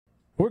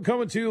We're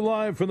coming to you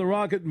live from the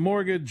Rocket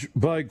Mortgage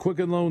by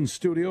Quicken Loan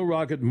Studio.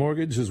 Rocket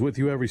Mortgage is with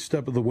you every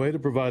step of the way to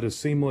provide a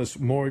seamless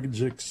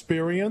mortgage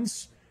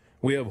experience.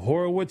 We have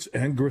Horowitz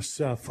and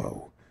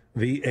Graceffo,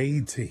 the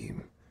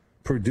A-team,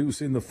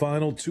 producing the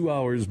final 2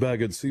 hours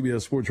back at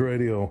CBS Sports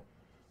Radio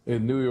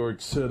in New York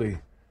City.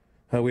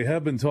 We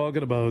have been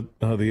talking about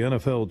the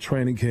NFL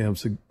training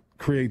camps. It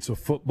creates a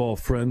football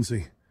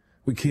frenzy.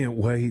 We can't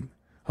wait.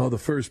 The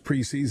first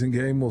preseason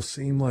game will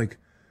seem like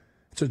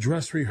it's a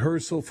dress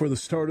rehearsal for the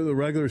start of the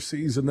regular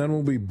season. Then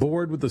we'll be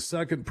bored with the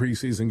second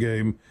preseason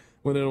game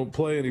when they don't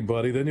play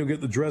anybody. Then you'll get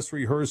the dress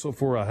rehearsal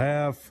for a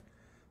half,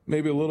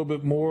 maybe a little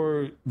bit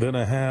more than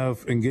a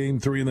half in game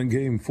 3, and then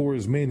game 4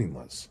 is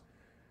meaningless.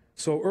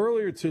 So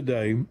earlier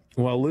today,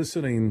 while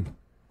listening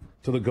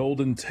to the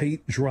Golden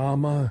Tate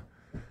drama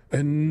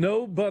and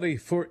nobody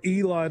for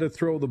Eli to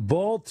throw the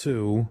ball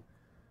to,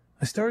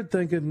 I started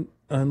thinking,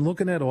 I'm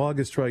looking at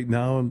August right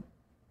now,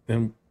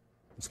 and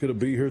it's going to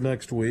be here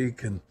next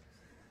week, and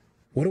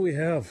what do we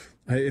have?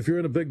 Hey, if you're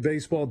in a big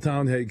baseball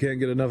town, hey, you can't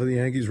get enough of the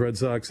Yankees, Red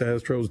Sox,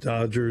 Astros,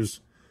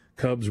 Dodgers,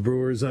 Cubs,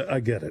 Brewers. I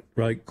get it,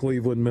 right?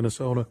 Cleveland,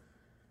 Minnesota,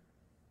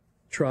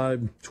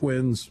 Tribe,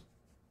 Twins,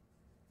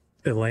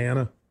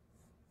 Atlanta,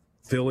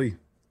 Philly.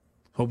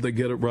 Hope they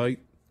get it right.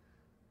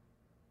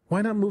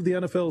 Why not move the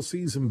NFL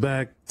season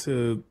back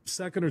to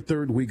second or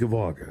third week of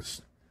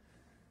August?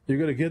 You're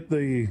going to get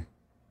the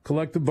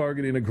collective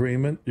bargaining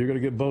agreement. You're going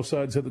to get both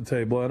sides at the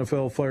table.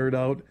 NFL fired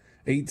out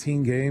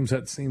 18 games,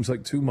 that seems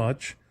like too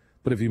much.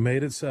 But if you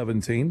made it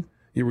 17,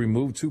 you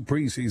removed 2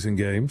 preseason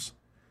games.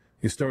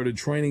 You started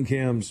training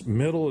camps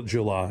middle of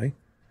July.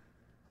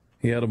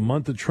 You had a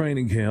month of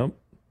training camp.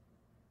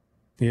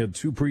 You had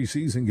 2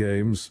 preseason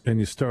games, and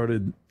you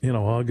started,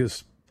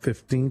 August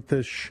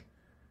 15th-ish,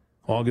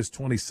 August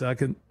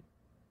 22nd.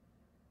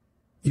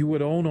 You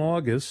would own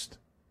August.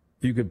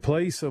 You could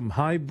play some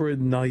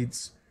hybrid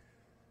nights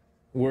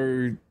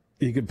where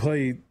you could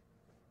play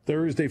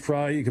Thursday,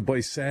 Friday, you could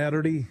play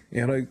Saturday,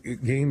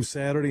 games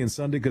Saturday and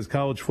Sunday because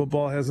college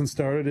football hasn't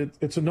started.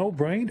 It's a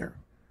no-brainer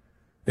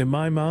in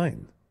my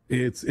mind.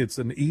 It's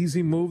an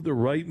easy move, the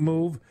right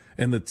move,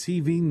 and the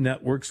TV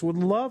networks would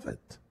love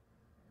it.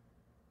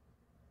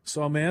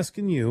 So I'm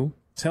asking you,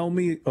 tell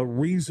me a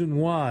reason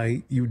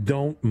why you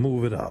don't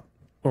move it up,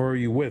 or are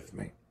you with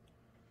me?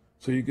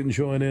 So you can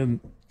join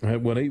in at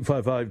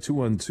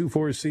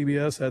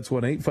 1-855-212-4CBS. That's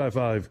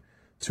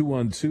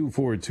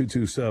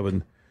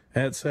 1-855-212-4227.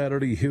 At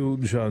Saturday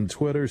Huge on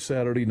Twitter,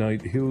 Saturday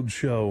Night Huge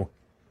Show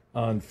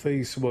on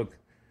Facebook.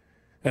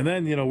 And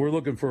then, we're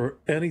looking for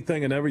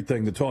anything and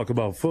everything to talk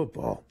about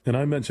football. And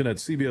I mentioned at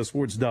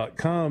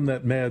CBSSports.com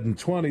that Madden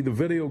 20, the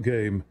video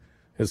game,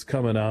 is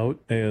coming out.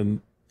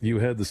 And you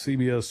had the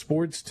CBS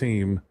Sports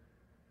team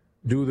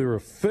do their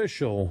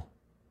official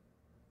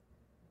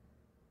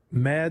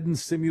Madden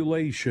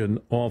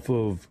simulation off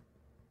of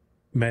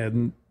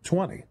Madden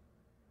 20.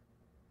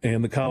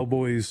 And the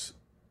Cowboys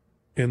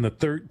in the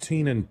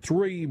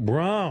 13-3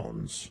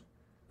 Browns.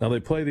 Now, they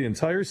play the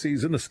entire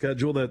season, the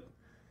schedule that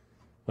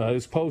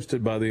is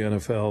posted by the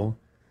NFL,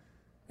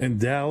 and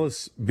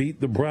Dallas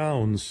beat the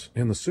Browns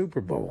in the Super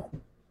Bowl.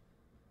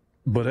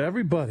 But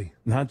everybody,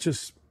 not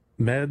just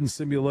Madden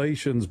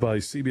simulations by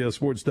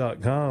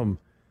CBSSports.com,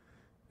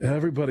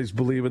 everybody's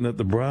believing that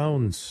the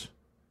Browns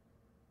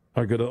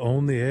are going to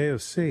own the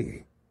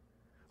AFC.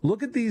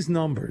 Look at these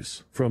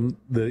numbers from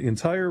the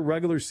entire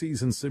regular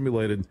season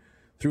simulated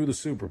through the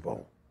Super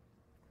Bowl.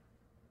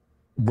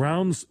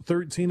 Browns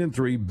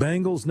 13-3,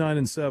 Bengals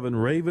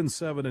 9-7, Ravens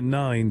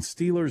 7-9,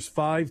 Steelers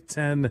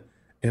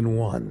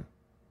 5-10-1.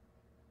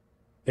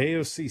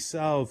 AFC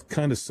South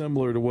kind of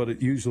similar to what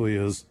it usually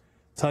is.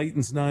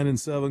 Titans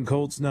 9-7,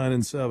 Colts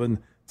 9-7,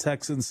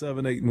 Texans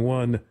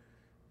 7-8-1,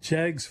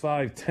 Jags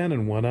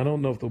 5-10-1. I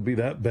don't know if they'll be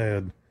that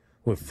bad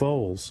with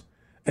Foles.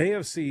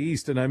 AFC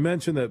East, and I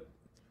mentioned that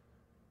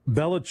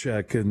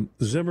Belichick and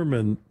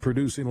Zimmerman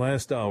producing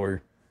last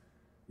hour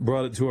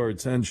brought it to our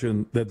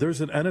attention that there's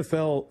an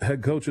NFL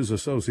Head Coaches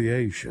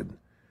Association,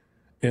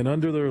 and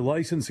under their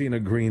licensing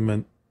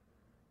agreement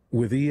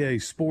with EA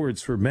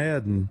Sports for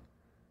Madden,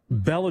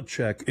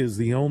 Belichick is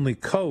the only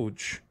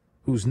coach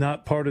who's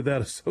not part of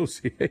that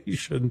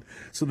association,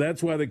 so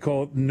that's why they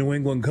call it New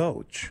England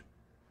coach,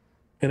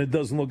 and it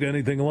doesn't look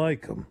anything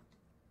like him.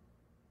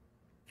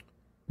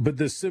 But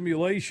this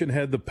simulation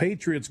had the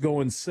Patriots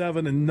going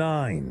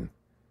 7-9,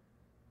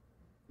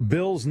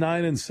 Bills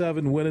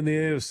 9-7 winning the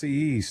AFC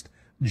East,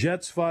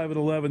 Jets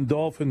 5-11,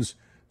 Dolphins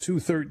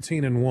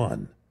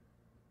 2-13-1.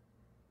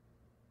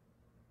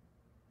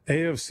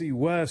 AFC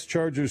West,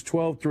 Chargers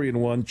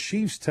 12-3-1,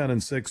 Chiefs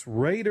 10-6,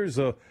 Raiders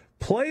a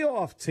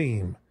playoff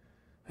team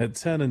at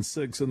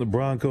 10-6, and the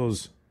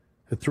Broncos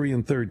at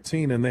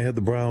 3-13, and they had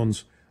the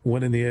Browns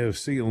winning the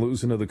AFC and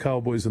losing to the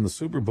Cowboys in the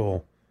Super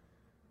Bowl.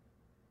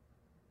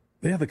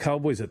 They had the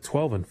Cowboys at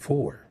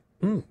 12-4.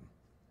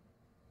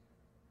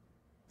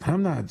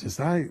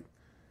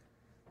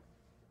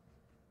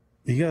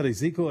 You got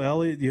Ezekiel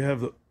Elliott. You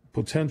have the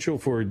potential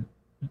for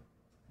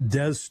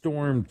Des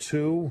Storm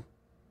 2.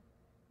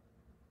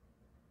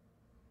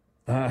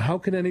 How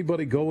can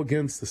anybody go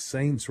against the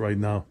Saints right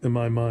now, in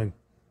my mind?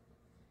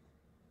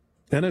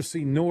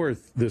 NFC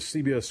North, the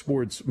CBS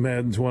Sports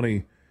Madden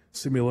 20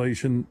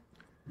 simulation.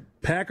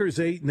 Packers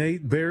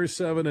 8-8, Bears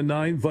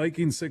 7-9,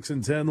 Vikings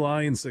 6-10,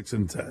 Lions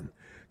 6-10.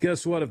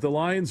 Guess what? If the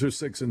Lions are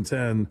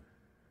 6-10,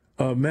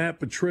 Matt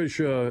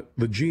Patricia,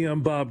 the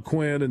GM Bob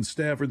Quinn, and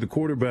Stafford, the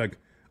quarterback,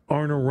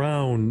 aren't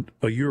around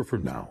a year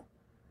from now.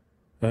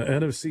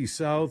 NFC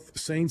South,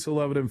 Saints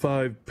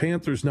 11-5,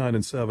 Panthers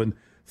 9-7,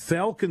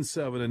 Falcons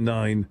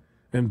 7-9,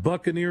 and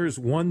Buccaneers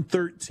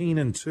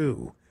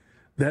 113-2.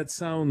 That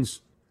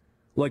sounds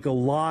like a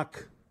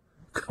lock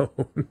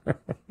code.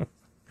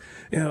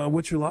 Yeah,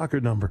 what's your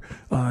locker number?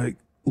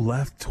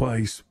 Left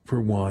twice for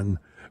 1,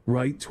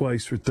 right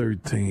twice for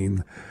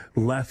 13,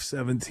 left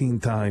 17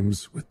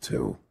 times with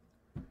 2.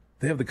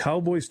 They have the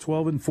Cowboys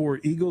 12-4,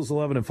 Eagles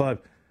 11-5.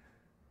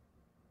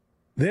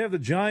 They have the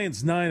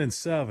Giants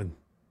 9-7.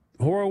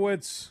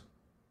 Horowitz.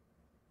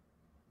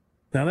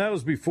 Now that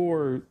was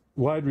before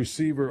wide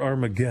receiver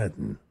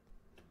Armageddon.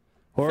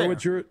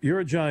 Horowitz, you're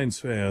a Giants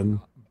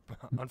fan.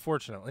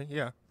 Unfortunately,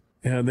 yeah.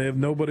 And they have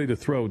nobody to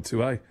throw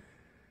to.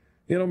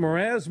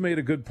 Mraz made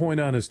a good point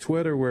on his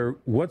Twitter where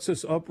what's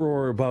this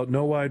uproar about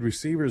no wide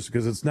receivers?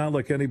 Because it's not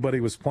like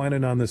anybody was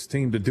planning on this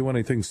team to do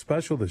anything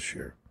special this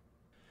year.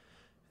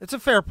 It's a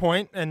fair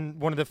point, and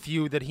one of the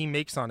few that he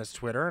makes on his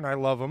Twitter, and I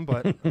love him,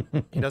 but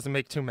he doesn't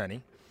make too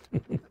many.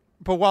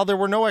 But while there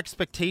were no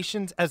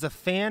expectations, as a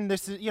fan,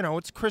 this is,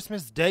 it's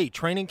Christmas Day.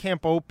 Training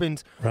camp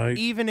opens. Right.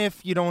 Even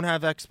if you don't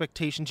have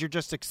expectations, you're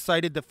just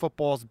excited that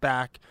football's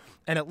back.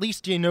 And at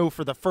least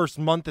for the first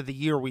month of the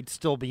year, we'd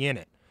still be in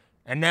it.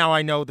 And now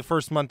I know the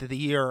first month of the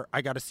year,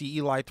 I got to see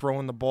Eli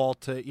throwing the ball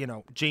to,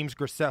 James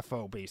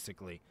Graceffo,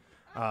 basically,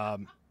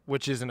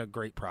 which isn't a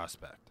great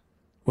prospect.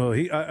 Well,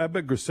 I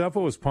bet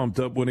Graceffo was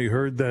pumped up when he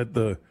heard that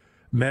the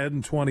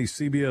Madden 20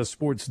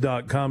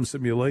 CBSSports.com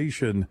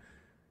simulation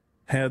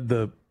had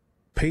the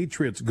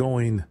Patriots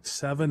going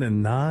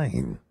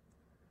 7-9.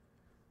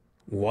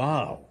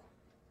 Wow.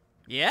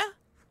 Yeah?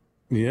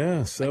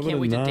 Yeah, 7-9. I can't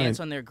wait to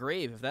dance on their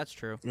grave if that's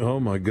true. Oh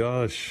my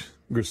gosh,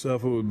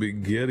 Graceffo would be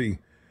giddy.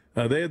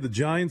 They had the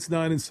Giants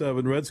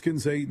 9-7,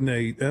 Redskins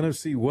 8-8,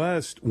 NFC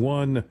West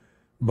won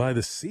by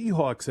the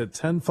Seahawks at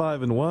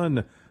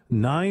 10-5-1,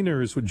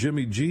 Niners with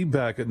Jimmy G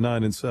back at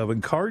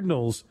 9-7,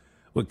 Cardinals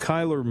with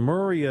Kyler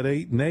Murray at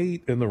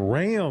 8-8, and the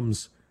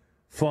Rams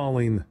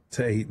falling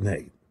to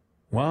 8-8.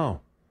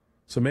 Wow.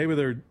 So maybe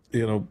they're,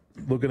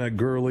 looking at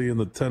Gurley and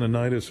the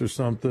tendonitis or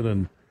something,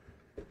 and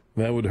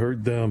that would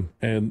hurt them.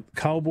 And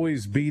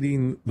Cowboys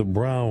beating the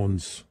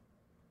Browns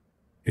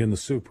in the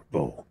Super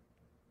Bowl.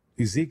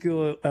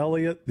 Ezekiel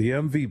Elliott, the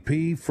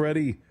MVP,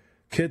 Freddie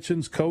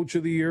Kitchens, Coach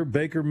of the Year,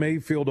 Baker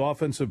Mayfield,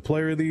 Offensive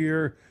Player of the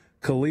Year,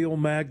 Khalil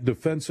Mack,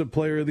 Defensive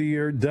Player of the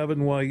Year,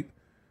 Devin White,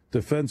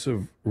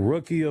 Defensive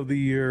Rookie of the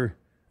Year,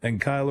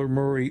 and Kyler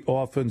Murray,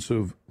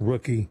 Offensive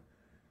Rookie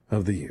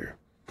of the Year.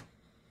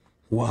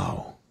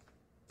 Wow.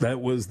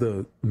 That was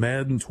the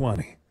Madden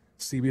 20,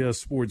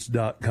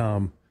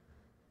 CBSSports.com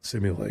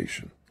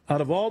simulation. Out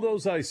of all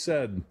those I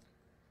said,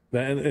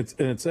 and it's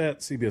at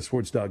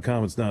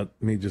CBSSports.com, it's not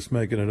me just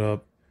making it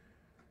up.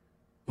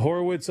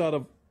 Horowitz, out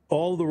of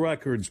all the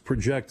records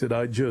projected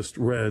I just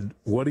read,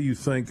 what do you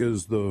think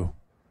is the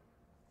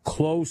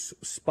close,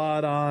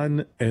 spot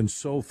on, and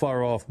so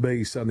far off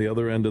base on the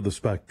other end of the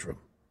spectrum?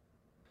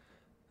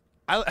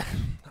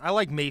 I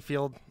like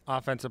Mayfield,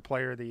 Offensive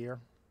Player of the Year.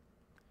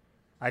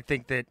 I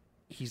think that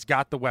he's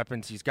got the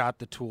weapons, he's got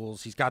the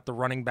tools, he's got the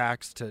running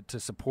backs to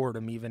support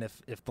him, even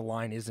if the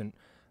line isn't,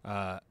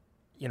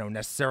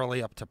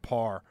 necessarily up to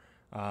par.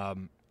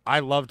 I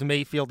loved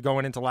Mayfield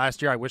going into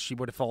last year. I wish he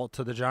would have fallen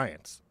to the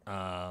Giants.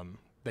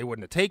 They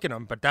wouldn't have taken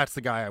him, but that's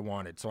the guy I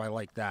wanted, so I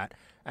like that.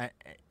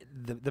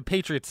 The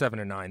Patriots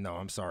 7-9, though,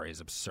 I'm sorry, is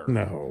absurd.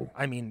 No.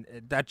 I mean,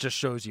 that just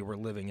shows you we're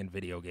living in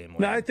video game land.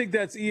 No, I think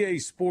that's EA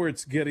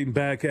Sports getting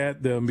back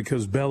at them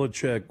because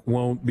Belichick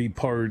won't be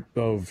part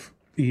of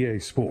EA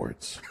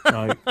Sports.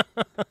 I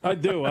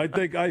do. I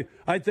think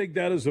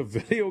that is a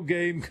video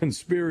game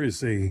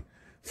conspiracy,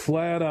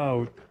 flat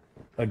out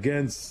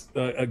against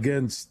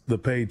the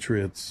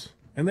Patriots.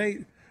 And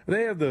they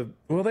have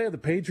the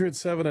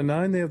Patriots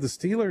 7-9. They have the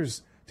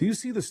Steelers. Do you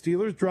see the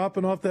Steelers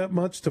dropping off that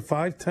much to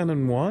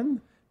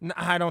 5-10-1? No,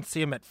 I don't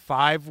see them at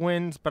 5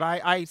 wins, but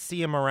I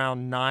see them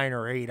around 9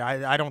 or 8.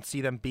 I don't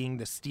see them being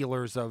the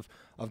Steelers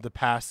of the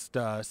past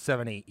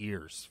 7-8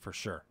 years for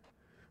sure.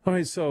 All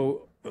right,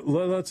 so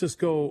let's just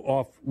go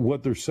off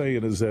what they're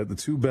saying is that the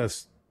two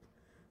best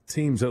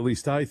teams, at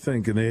least I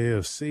think, in the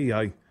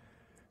AFC,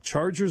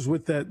 Chargers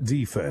with that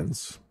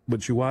defense,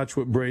 but you watch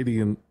what Brady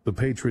and the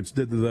Patriots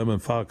did to them in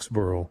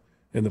Foxborough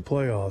in the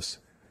playoffs,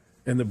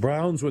 and the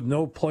Browns with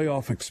no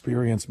playoff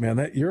experience, man,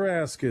 that you're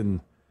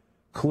asking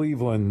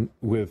Cleveland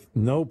with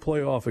no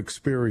playoff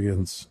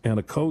experience and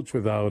a coach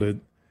without it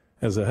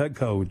as a head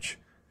coach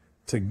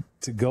to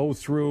go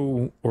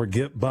through or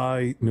get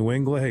by New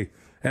England. Hey,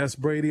 ask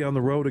Brady on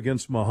the road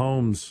against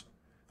Mahomes.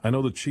 I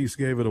know the Chiefs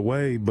gave it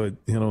away, but,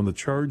 in the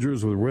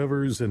Chargers with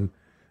Rivers and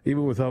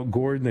even without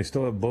Gordon, they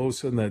still have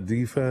Bosa in that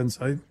defense.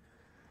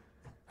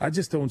 I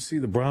just don't see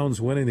the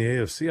Browns winning the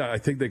AFC. I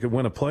think they could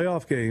win a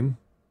playoff game,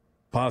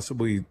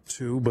 possibly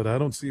 2, but I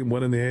don't see them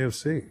winning the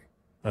AFC.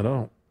 I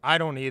don't. I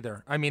don't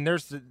either. I mean,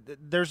 there's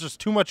just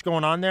too much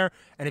going on there.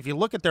 And if you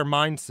look at their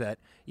mindset,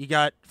 you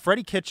got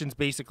Freddie Kitchens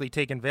basically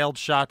taking veiled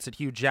shots at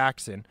Hugh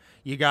Jackson.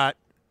 You got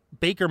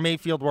Baker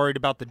Mayfield worried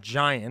about the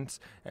Giants.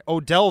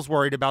 Odell's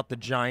worried about the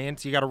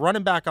Giants. You got a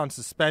running back on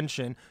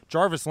suspension.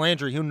 Jarvis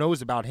Landry, who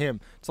knows about him?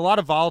 It's a lot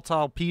of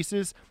volatile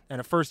pieces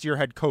and a first-year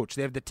head coach.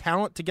 They have the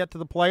talent to get to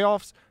the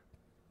playoffs,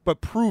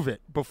 but prove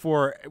it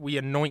before we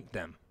anoint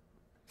them.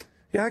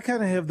 Yeah, I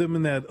kind of have them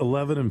in that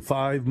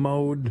 11-5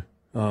 mode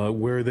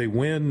where they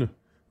win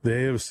the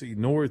AFC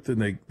North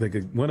and they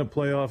could win a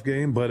playoff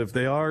game. But if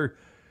they are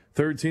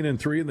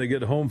 13-3 and they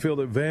get home field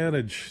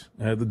advantage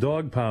at the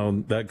dog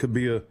pound, that could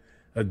be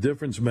a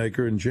difference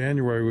maker in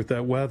January with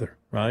that weather,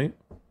 right?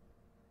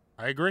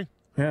 I agree.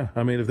 Yeah,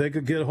 I mean, if they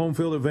could get home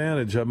field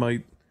advantage, I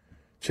might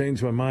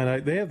change my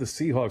mind. They have the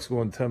Seahawks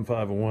going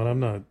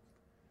 10-5-1.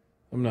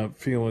 I'm not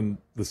feeling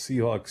the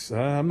Seahawks.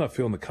 I'm not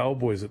feeling the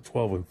Cowboys at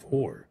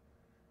 12-4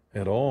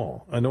 at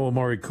all. I know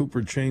Amari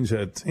Cooper changed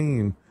that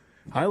team.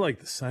 I like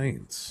the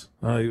Saints.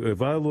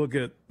 If I look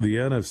at the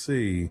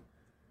NFC,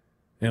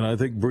 and I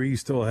think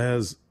Breeze still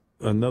has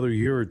another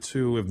year or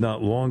two, if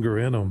not longer,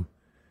 in him,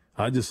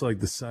 I just like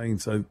the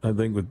Saints. I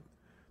think with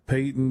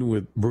Peyton,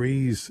 with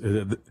Breeze,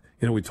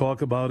 we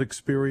talk about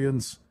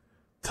experience.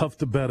 Tough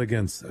to bet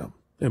against them,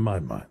 in my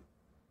mind.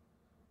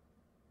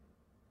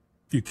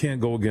 You can't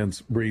go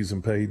against Breeze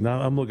and Peyton.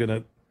 Now I'm looking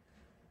at,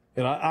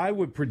 and I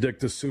would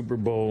predict a Super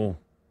Bowl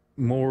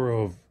more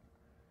of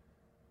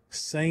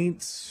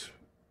Saints.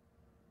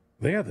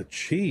 They have the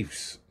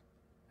Chiefs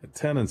at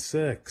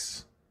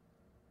 10-6.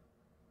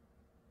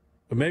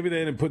 But maybe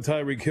they didn't put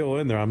Tyreek Hill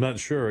in there. I'm not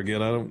sure.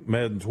 Again, I don't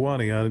Madden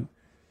 20.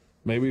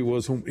 Maybe it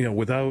wasn't,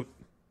 without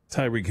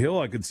Tyreek Hill,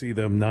 I could see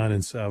them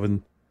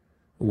 9-7.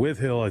 With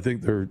Hill, I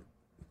think they're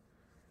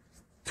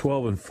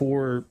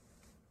 12-4,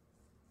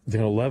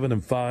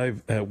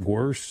 11-5 at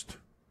worst.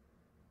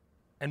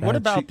 And what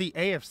about the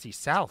AFC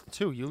South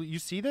too? You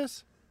see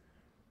this?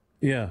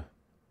 Yeah.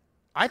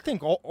 I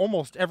think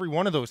almost every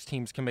one of those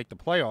teams can make the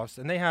playoffs,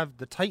 and they have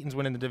the Titans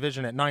winning the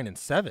division at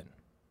 9-7.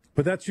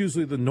 But that's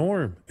usually the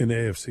norm in the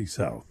AFC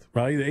South,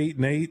 right?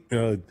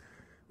 8-8,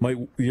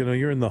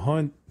 you're in the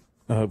hunt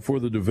for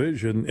the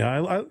division.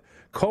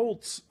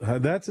 Colts,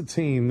 that's a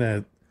team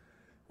that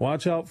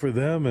watch out for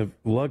them if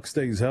Luck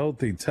stays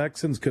healthy.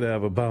 Texans could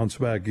have a bounce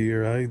back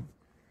year.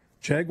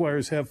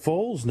 Jaguars have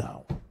Foles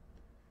now.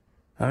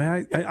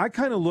 I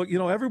kind of look.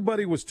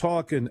 Everybody was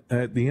talking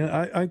at the end.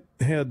 I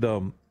had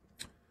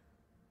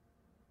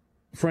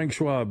Frank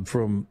Schwab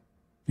from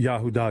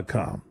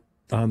Yahoo.com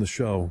on the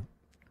show,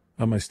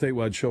 on my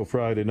statewide show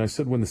Friday, and I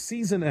said when the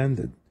season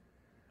ended,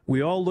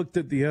 we all looked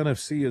at the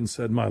NFC and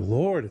said, my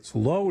Lord, it's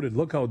loaded.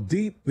 Look how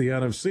deep the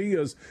NFC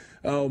is.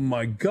 Oh,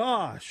 my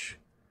gosh.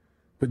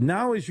 But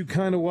now as you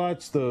kind of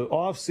watch the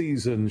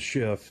offseason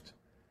shift,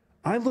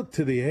 I look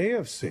to the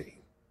AFC,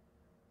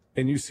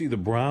 and you see the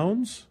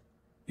Browns,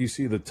 you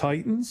see the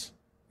Titans,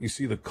 you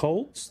see the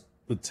Colts,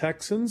 the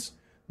Texans.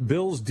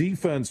 Bills'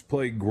 defense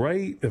played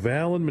great. If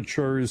Allen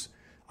matures,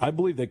 I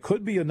believe they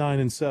could be a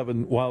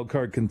 9-7 wild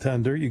card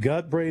contender. You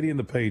got Brady and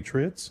the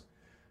Patriots.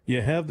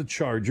 You have the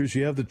Chargers.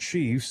 You have the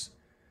Chiefs.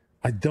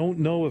 I don't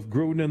know if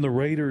Gruden and the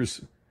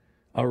Raiders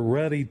are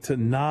ready to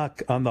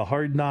knock on the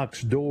Hard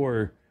Knocks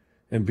door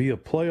and be a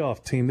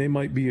playoff team. They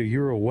might be a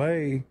year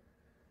away.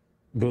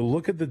 But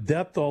look at the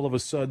depth all of a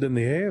sudden in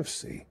the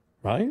AFC,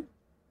 right?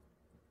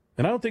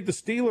 And I don't think the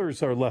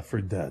Steelers are left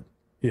for dead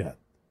yet.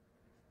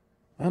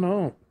 I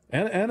don't.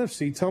 And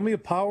NFC, tell me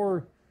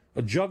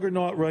a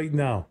juggernaut right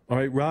now. All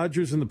right,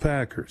 Rodgers and the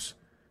Packers.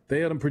 They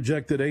had them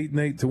projected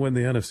 8-8 to win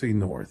the NFC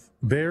North.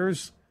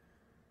 Bears,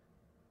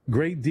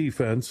 great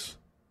defense,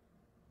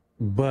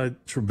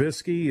 but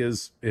Trubisky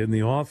is in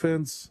the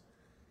offense.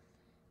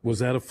 Was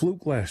that a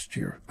fluke last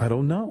year? I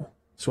don't know.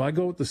 So I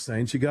go with the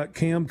Saints. You got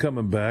Cam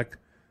coming back.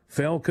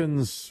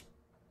 Falcons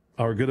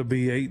are going to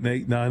be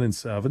 8-8,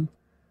 9-7.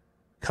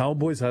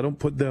 Cowboys, I don't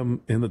put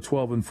them in the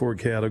 12-4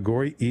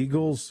 category.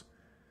 Eagles,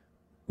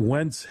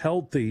 Wentz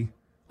healthy,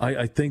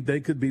 I think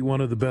they could be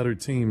one of the better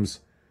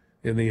teams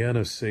in the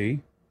NFC.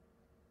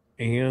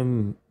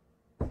 And,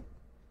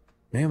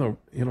 man,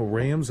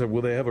 Rams,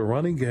 will they have a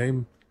running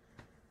game?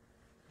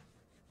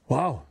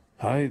 Wow.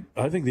 I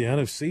think the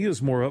NFC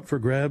is more up for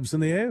grabs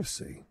than the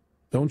AFC.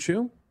 Don't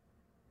you?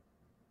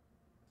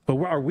 But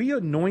are we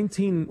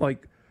anointing,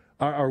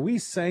 are we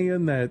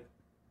saying that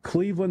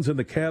Cleveland's in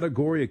the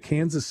category of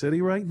Kansas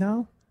City right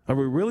now? Are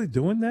we really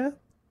doing that?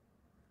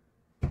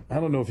 I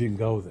don't know if you can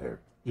go there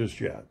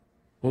just yet.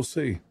 We'll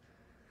see.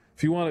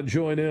 If you want to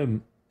join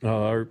in,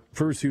 our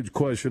first huge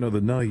question of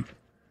the night,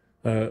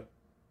 do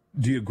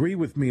you agree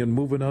with me in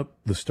moving up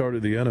the start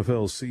of the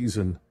NFL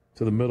season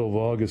to the middle of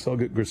August? I'll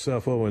get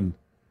Graceffo and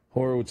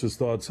Horowitz's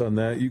thoughts on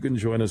that. You can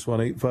join us on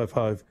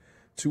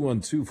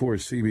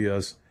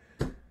 855-212-4CBS.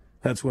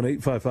 That's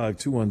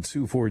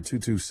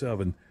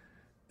 1-855-212-4227.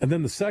 And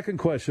then the second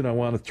question I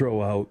want to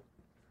throw out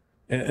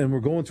and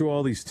we're going through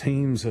all these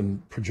teams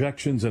and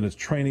projections, and it's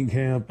training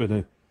camp,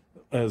 and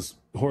as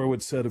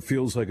Horowitz said, it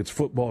feels like it's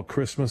football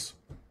Christmas.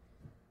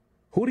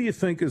 Who do you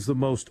think is the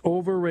most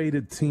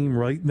overrated team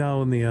right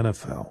now in the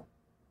NFL?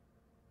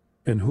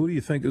 And who do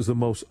you think is the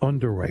most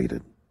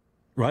underrated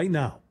right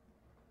now,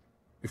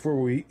 before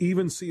we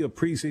even see a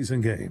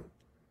preseason game?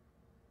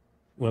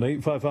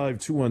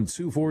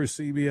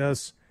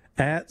 1-855-212-4CBS,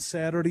 at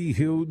Saturday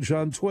Huge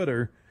on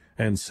Twitter,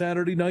 and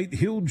Saturday Night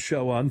Huge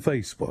Show on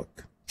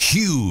Facebook.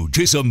 Huge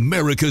is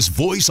America's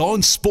voice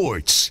on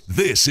sports.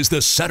 This is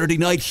the Saturday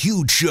Night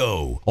Huge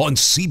Show on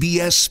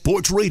CBS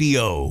Sports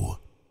Radio.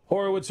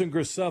 Horowitz and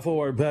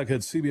Graceffo are back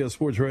at CBS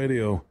Sports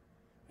Radio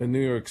in New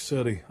York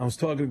City. I was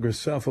talking to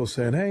Graceffo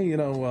saying, hey,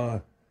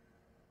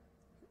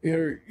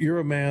 you're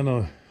a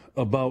man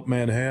about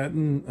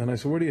Manhattan. And I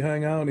said, where do you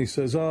hang out? And he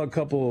says, a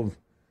couple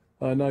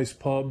of nice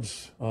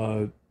pubs,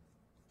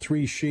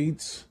 3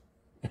 Sheets,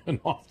 and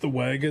Off the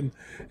Wagon.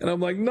 And I'm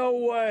like, no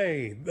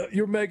way.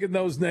 You're making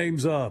those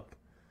names up.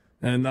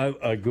 And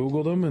I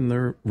Googled them, and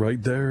they're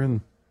right there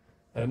in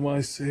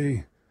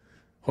NYC.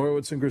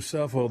 Horowitz and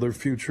Graceffo, they're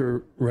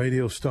future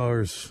radio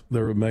stars.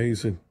 They're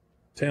amazing.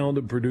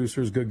 Talented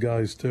producers, good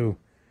guys, too.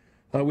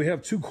 We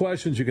have 2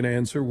 questions you can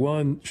answer.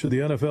 One, should the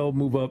NFL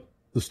move up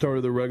the start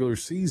of the regular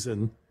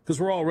season?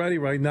 Because we're all ready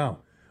right now.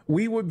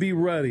 We would be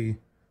ready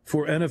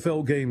for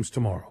NFL games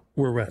tomorrow.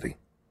 We're ready.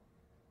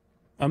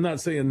 I'm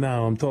not saying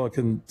now. I'm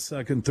talking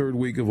 2nd, 3rd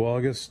week of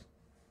August.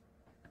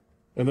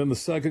 And then the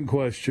second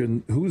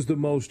question, who's the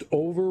most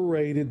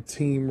overrated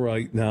team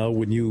right now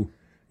when you've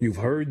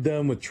heard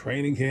them with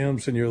training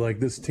camps and you're like,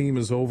 this team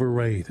is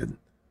overrated?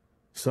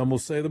 Some will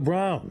say the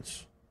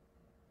Browns.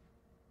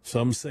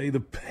 Some say the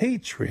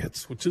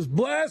Patriots, which is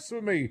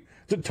blasphemy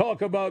to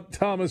talk about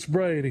Thomas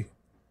Brady.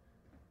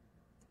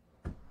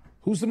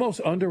 Who's the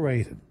most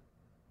underrated?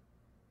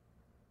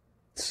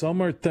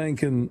 Some are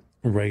thinking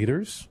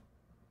Raiders.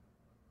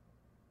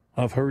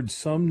 I've heard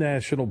some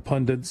national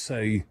pundits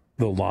say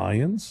the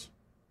Lions.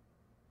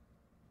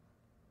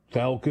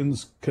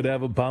 Falcons could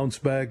have a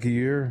bounce-back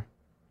year.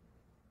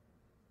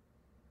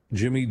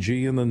 Jimmy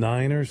G and the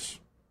Niners.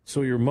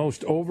 So your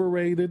most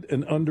overrated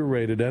and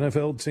underrated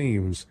NFL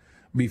teams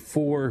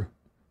before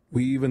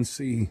we even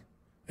see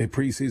a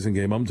preseason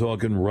game. I'm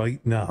talking right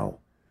now.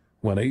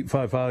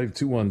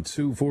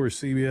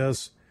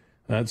 1-855-212-4CBS.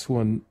 That's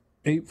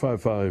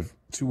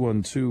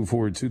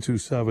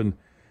 1-855-212-4227.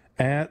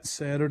 At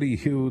Saturday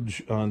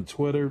Huge on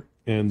Twitter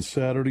and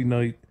Saturday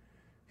Night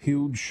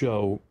Huge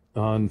Show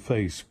on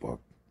Facebook.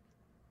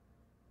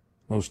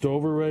 Most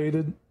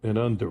overrated and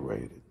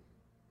underrated.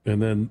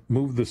 And then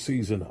move the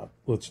season up.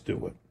 Let's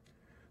do it.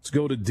 Let's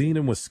go to Dean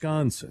in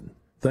Wisconsin.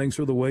 Thanks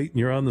for the wait, and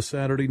you're on the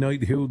Saturday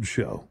Night Huge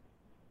Show.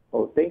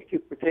 Oh, thank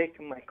you for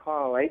taking my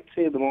call. I'd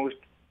say the most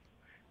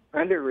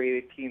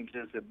underrated teams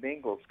is the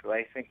Bengals, because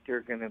I think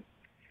they're going to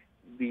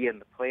be in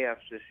the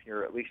playoffs this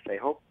year. At least I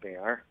hope they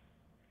are.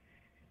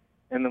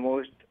 And the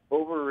most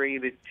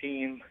overrated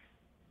team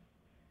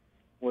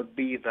would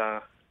be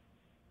the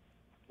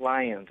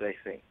Lions, I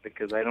think,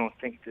 because I don't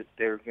think that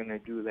they're going to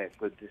do that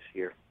good this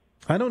year.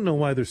 I don't know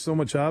why there's so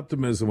much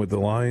optimism with the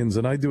Lions,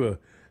 and I do a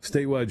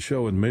statewide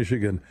show in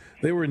Michigan.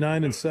 They were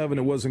 9-7.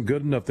 It wasn't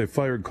good enough. They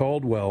fired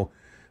Caldwell.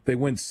 They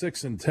went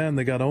 6-10.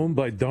 They got owned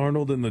by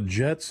Darnold and the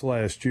Jets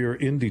last year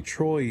in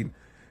Detroit,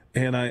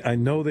 and I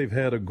know they've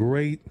had a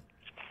great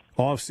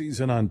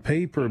offseason on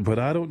paper, but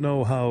I don't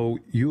know how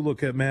you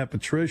look at Matt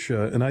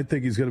Patricia, and I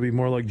think he's going to be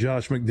more like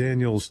Josh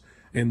McDaniels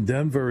in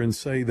Denver and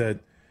say that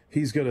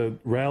he's going to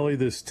rally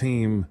this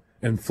team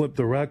and flip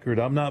the record.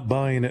 I'm not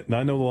buying it, and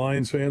I know the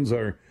Lions fans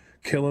are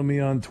killing me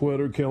on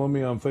Twitter, killing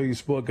me on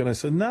Facebook, and I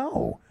said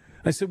no.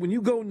 I said when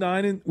you go from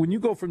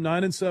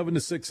 9-7 to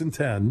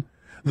 6-10,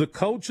 the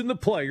coach and the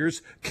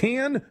players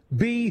can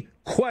be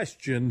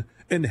questioned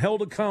and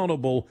held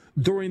accountable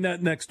during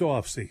that next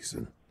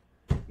offseason.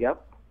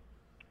 Yep.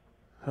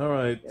 All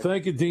right.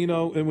 Thank you,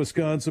 Dino in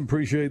Wisconsin.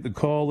 Appreciate the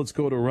call. Let's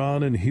go to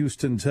Ron in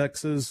Houston,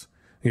 Texas.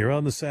 You're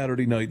on the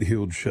Saturday Night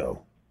Huge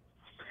Show.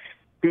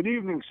 Good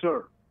evening,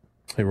 sir.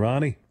 Hey,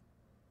 Ronnie.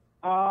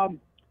 I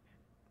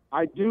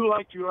do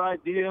like your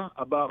idea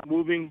about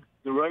moving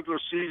the regular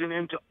season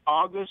into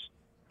August,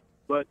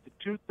 but the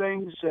 2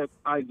 things that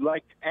I'd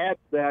like to add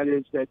to that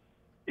is that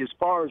as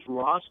far as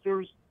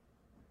rosters,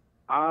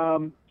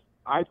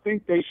 I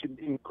think they should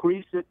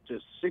increase it to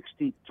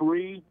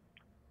 63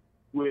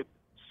 with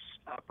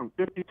from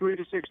 53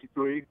 to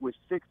 63 with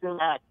 6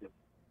 inactive.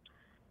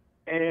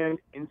 And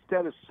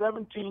instead of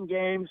 17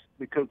 games,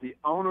 because the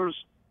owners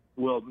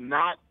will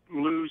not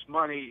lose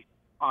money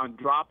on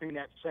dropping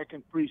that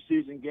second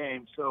preseason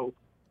game. So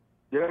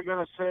they're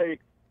going to say,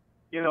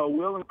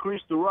 we'll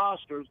increase the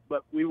rosters,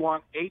 but we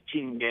want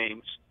 18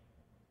 games.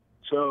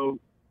 So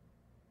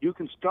you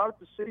can start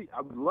the season.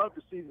 I would love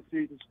to see the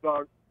season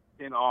start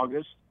in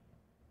August,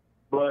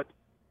 but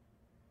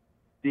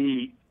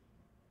it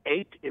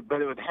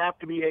would have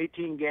to be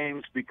 18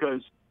 games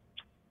because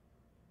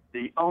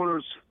the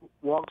owners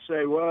won't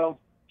say, well,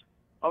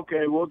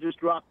 okay, we'll just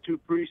drop 2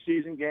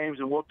 preseason games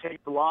and we'll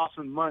take the loss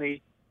in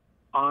money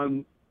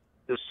on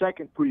the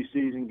second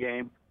preseason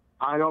game.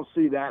 I don't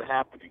see that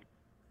happening.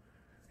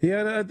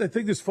 Yeah, I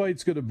think this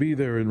fight's going to be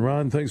there. And,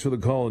 Ron, thanks for the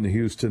call in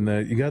Houston.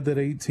 That you got that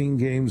 18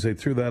 games. They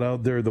threw that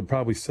out there. They'll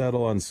probably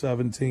settle on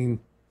 17.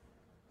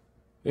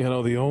 You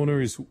know, the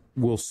owners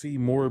will see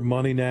more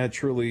money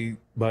naturally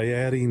by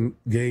adding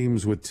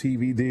games with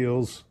TV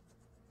deals.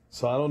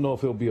 So I don't know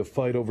if it'll be a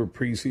fight over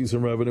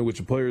preseason revenue, which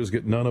the players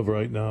get none of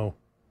right now.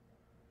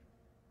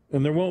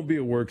 And there won't be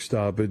a work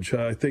stoppage.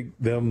 I think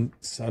them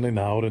sending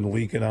out and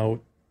leaking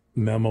out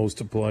memos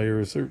to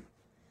players,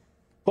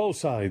 both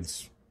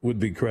sides would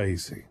be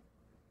crazy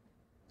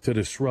to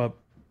disrupt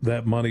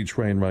that money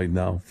train right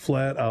now.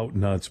 Flat out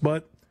nuts.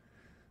 But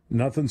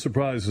nothing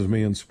surprises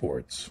me in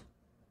sports.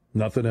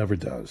 Nothing ever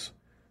does.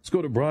 Let's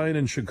go to Brian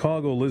in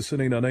Chicago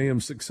listening on AM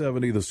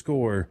 670 The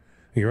Score.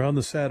 You're on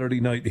the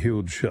Saturday Night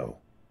Huge Show.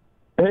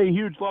 Hey,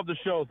 Huge, love the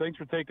show. Thanks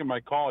for taking my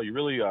call. You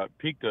really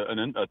piqued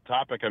a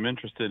topic I'm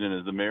interested in,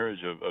 is the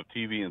marriage of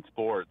TV and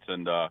sports.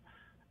 And,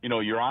 you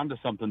know, you're onto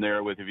something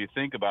there with, if you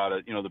think about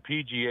it, you know, the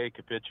PGA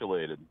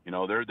capitulated. You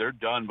know, they're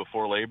done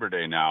before Labor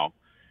Day now.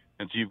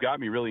 And so you've got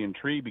me really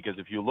intrigued, because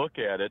if you look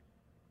at it,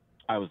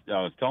 I was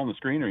telling the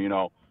screener, you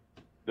know,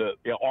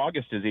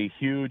 August is a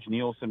huge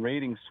Nielsen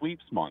rating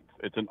sweeps month.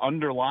 It's an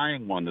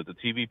underlying one that the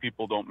TV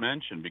people don't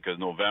mention, because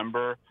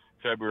November,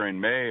 February, and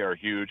May are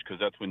huge because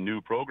that's when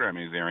new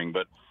programming is airing.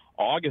 But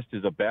August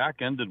is a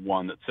back-ended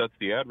one that sets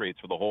the ad rates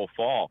for the whole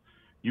fall.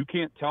 You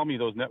can't tell me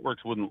those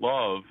networks wouldn't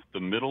love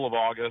the middle of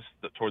August,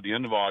 toward the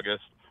end of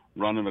August,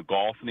 running a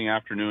golf in the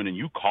afternoon, and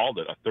you called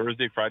it a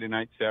Thursday, Friday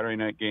night, Saturday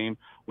night game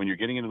when you're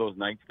getting into those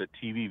nights that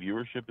TV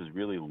viewership is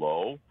really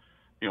low.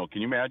 You know,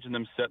 can you imagine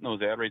them setting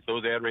those ad rates?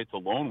 Those ad rates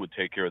alone would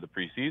take care of the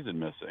preseason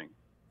missing.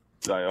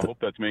 I hope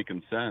that's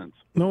making sense.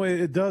 No,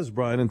 it does,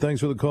 Brian, and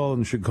thanks for the call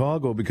in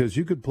Chicago, because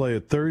you could play a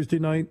Thursday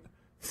night,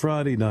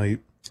 Friday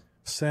night,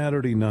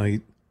 Saturday night,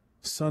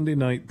 Sunday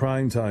night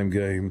primetime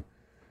game.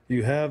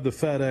 You have the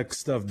FedEx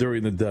stuff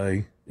during the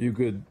day. You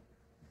could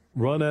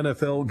run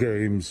NFL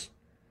games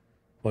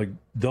like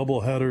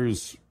double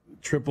headers,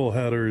 triple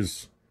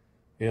headers.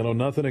 You know,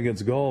 nothing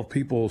against golf.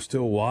 People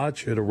still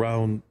watch it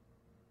around,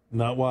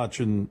 not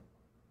watching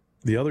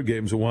the other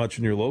games and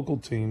watching your local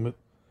team.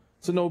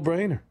 It's a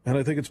no-brainer. And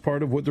I think it's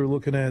part of what they're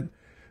looking at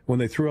when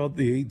they threw out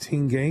the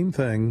 18-game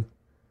thing.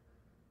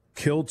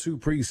 Kill 2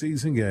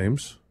 preseason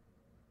games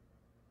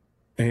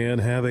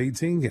and have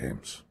 18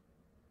 games.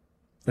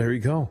 There you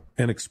go.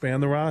 And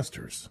expand the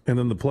rosters. And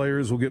then the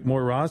players will get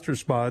more roster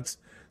spots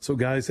so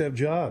guys have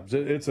jobs.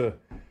 It's a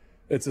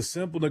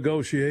simple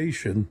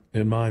negotiation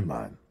in my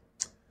mind.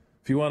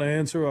 If you want to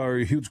answer our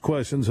huge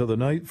questions of the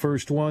night,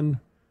 first one,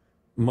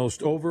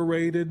 most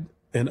overrated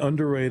and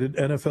underrated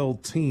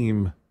NFL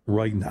team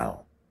right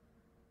now.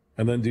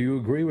 And then do you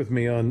agree with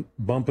me on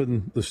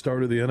bumping the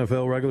start of the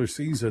NFL regular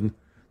season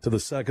to the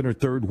second or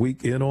third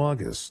week in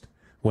August?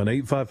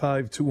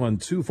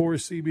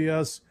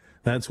 1-855-212-4CBS.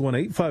 That's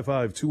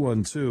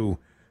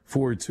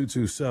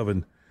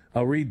 1-855-212-4227.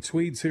 I'll read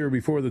tweets here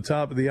before the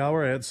top of the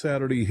hour at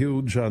Saturday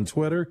Huge on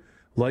Twitter.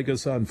 Like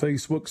us on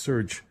Facebook.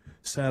 Search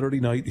Saturday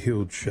Night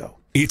Huge Show.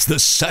 It's the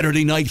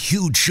Saturday Night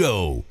Huge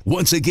Show.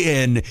 Once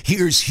again,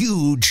 here's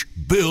Huge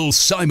Bill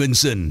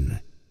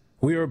Simonson.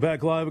 We are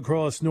back live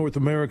across North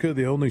America,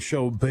 the only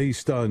show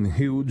based on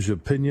huge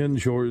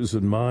opinions, yours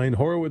and mine.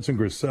 Horowitz and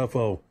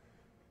Graceffo,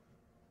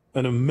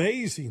 an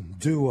amazing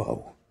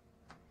duo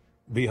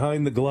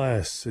behind the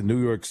glass in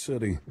New York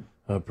City,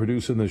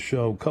 producing the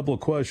show. A couple of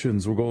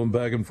questions we're going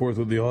back and forth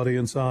with the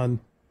audience on.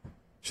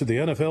 Should the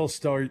NFL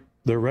start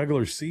their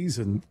regular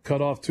season,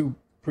 cut off 2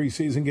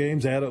 preseason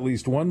games, add at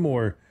least 1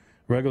 more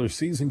regular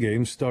season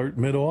game, start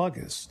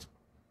mid-August?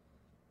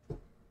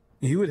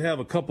 You would have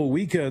a couple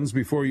weekends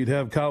before you'd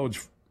have college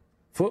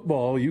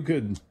football. You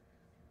could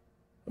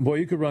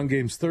run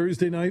games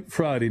Thursday night,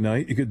 Friday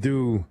night. You could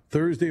do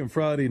Thursday and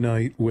Friday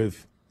night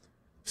with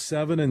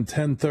 7 and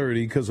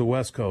 10:30 because of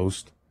West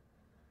Coast.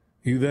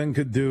 You then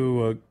could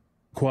do a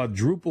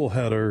quadruple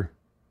header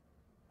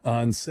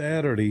on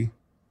Saturday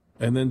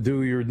and then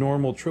do your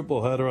normal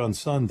triple header on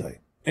Sunday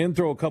and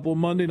throw a couple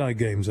Monday night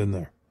games in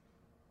there.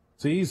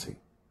 It's easy.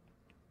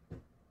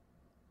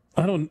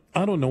 I don't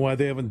know why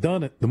they haven't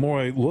done it. The more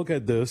I look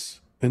at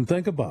this and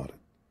think about it.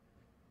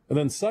 And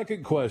then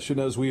second question,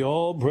 as we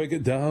all break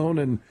it down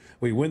and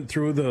we went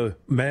through the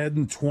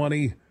Madden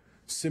 20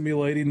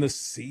 simulating the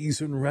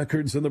season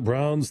records, and the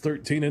Browns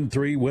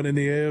 13-3 winning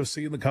the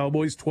AFC, and the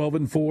Cowboys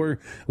 12-4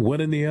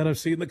 winning the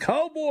NFC, and the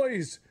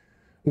Cowboys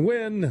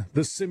win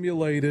the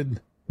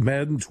simulated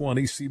Madden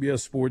 20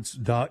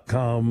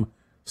 CBSSports.com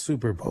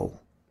Super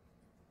Bowl.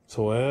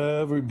 So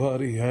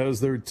everybody has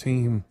their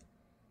team.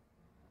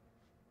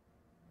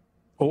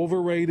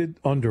 Overrated,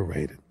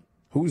 underrated.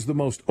 Who's the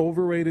most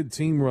overrated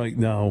team right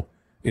now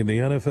in the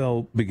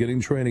NFL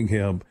beginning training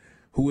camp?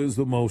 Who is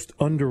the most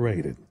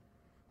underrated?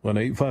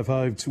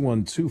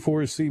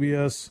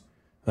 1-855-212-4CBS.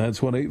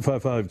 That's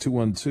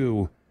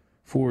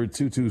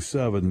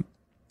 1-855-212-4227.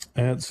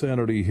 At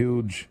Saturday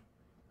Huge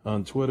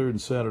on Twitter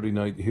and Saturday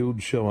Night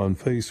Huge Show on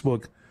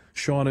Facebook.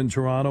 Sean in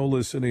Toronto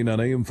listening on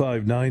AM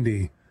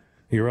 590.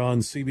 You're on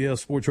CBS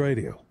Sports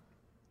Radio.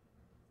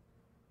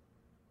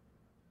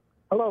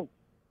 Hello.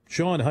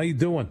 Sean, how you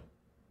doing?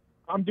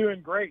 I'm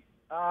doing great.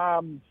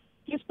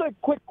 Just a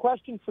quick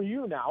question for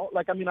you now.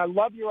 I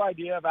love your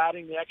idea of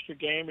adding the extra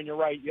game, and you're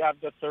right. You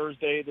have the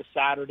Thursday, the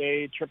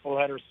Saturday, triple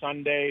header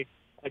Sunday.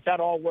 That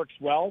all works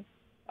well.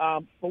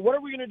 But what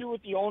are we going to do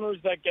with the owners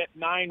that get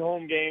 9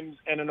 home games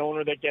and an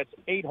owner that gets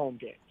 8 home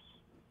games?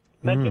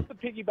 Now, just to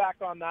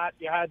piggyback on that,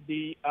 you had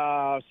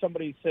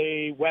somebody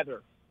say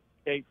weather.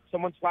 Okay,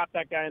 someone slapped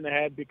that guy in the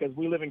head because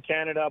we live in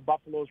Canada.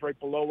 Buffalo's right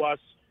below us,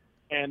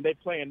 and they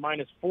play in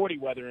minus 40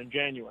 weather in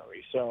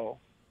January. So.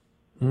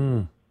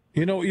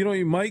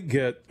 You might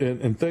get,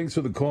 and thanks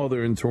for the call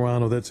there in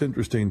Toronto, that's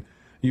interesting.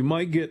 You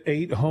might get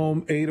 8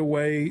 home, 8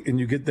 away, and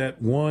you get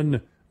that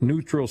one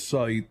neutral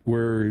site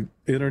where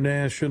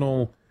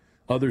international,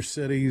 other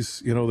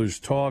cities, there's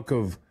talk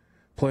of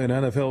playing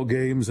NFL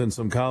games in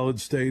some college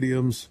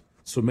stadiums.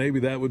 So maybe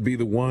that would be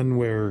the one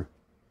where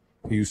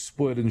you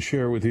split and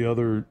share with the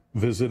other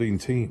visiting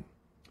team.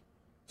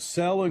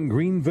 Sal in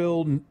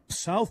Greenville,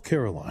 South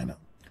Carolina.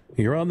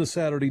 You're on the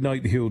Saturday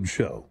Night Huge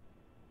Show.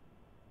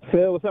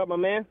 Phil, what's up, my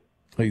man?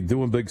 How you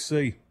doing, Big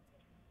C?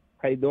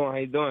 How you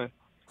doing?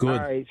 Good. All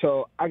right,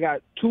 so I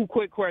got 2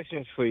 quick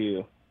questions for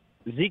you.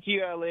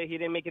 Ezekiel Elliott, he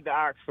didn't make it to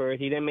Oxford.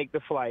 He didn't make the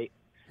flight.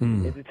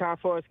 Is it time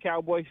for us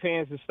Cowboy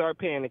fans to start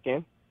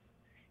panicking?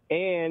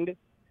 And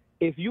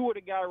if you were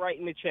the guy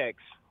writing the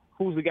checks,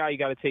 who's the guy you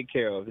got to take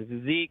care of? Is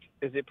it Zeke?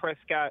 Is it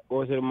Prescott?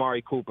 Or is it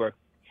Amari Cooper?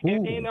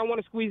 And I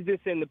want to squeeze this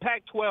in. The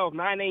Pac-12,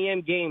 9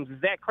 a.m. games,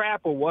 is that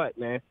crap or what,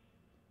 man?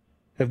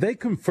 Have they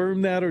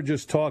confirmed that or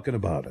just talking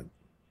about it?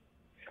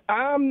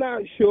 I'm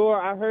not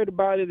sure. I heard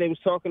about it. They was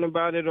talking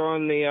about it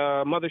on the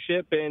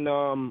mothership, and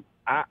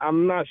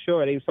I'm not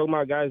sure. They was talking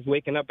about guys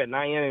waking up at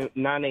 9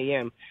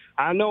 a.m.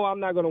 I know I'm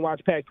not going to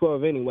watch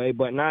Pac-12 anyway,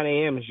 but 9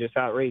 a.m. is just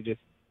outrageous.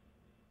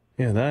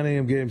 Yeah, 9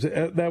 a.m. games.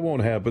 That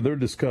won't happen. They're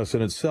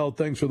discussing it. Sal,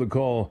 thanks for the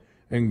call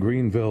in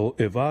Greenville.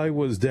 If I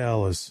was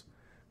Dallas,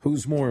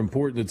 who's more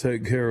important to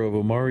take care of,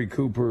 Amari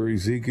Cooper,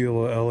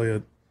 Ezekiel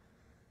Elliott,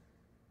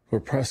 or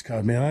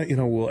Prescott? Man,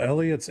 will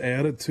Elliott's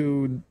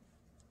attitude,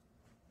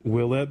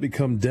 will that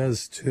become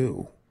Dez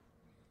too?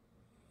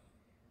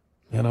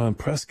 And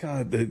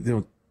Prescott,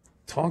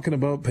 talking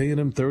about paying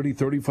him $30,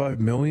 $35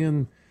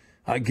 million.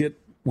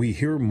 We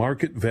hear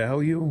market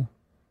value.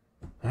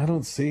 I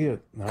don't see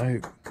it.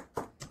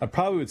 I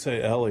probably would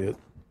say Elliott,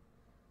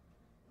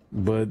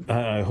 but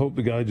I hope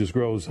the guy just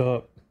grows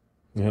up,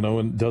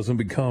 and doesn't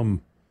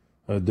become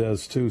a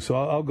Dez too. So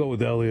I'll go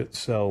with Elliott.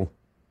 Sal,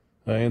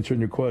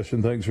 answering your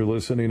question. Thanks for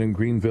listening in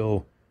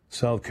Greenville,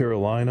 South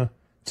Carolina.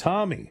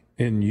 Tommy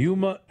in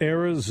Yuma,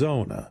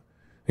 Arizona.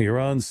 You're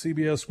on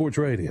CBS Sports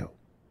Radio.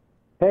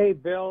 Hey,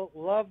 Bill.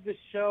 Love the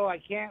show. I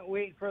can't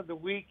wait for the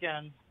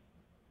weekend.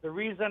 The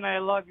reason I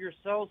love your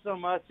show so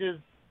much is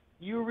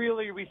you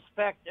really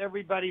respect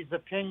everybody's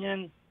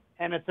opinion,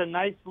 and it's a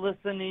nice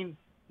listening,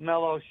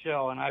 mellow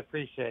show, and I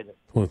appreciate it.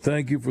 Well,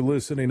 thank you for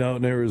listening out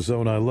in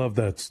Arizona. I love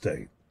that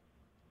state.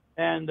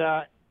 And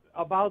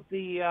about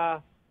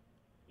the,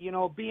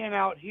 being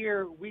out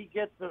here, we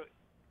get the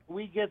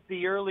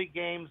early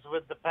games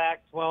with the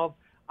Pac-12.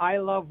 I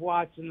love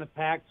watching the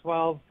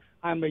Pac-12.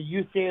 I'm a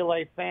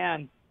UCLA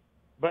fan,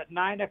 but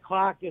 9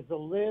 o'clock is a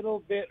little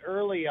bit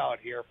early out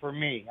here for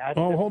me.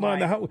 Hold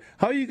on. How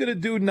are you going to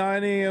do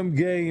 9 a.m.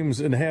 games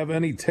and have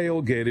any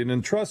tailgating?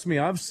 And trust me,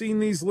 I've seen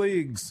these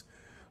leagues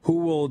who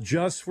will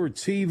adjust for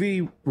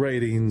TV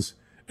ratings,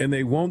 and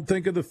they won't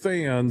think of the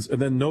fans,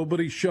 and then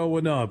nobody's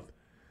showing up.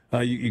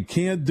 You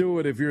can't do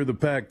it if you're the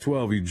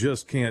Pac-12. You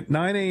just can't.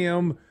 9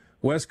 a.m.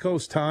 West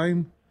Coast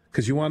time,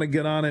 because you want to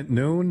get on at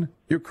noon?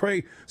 You're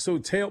crazy. So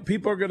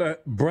people are going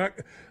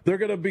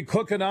to be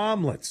cooking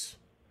omelets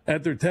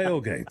at their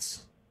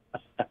tailgates.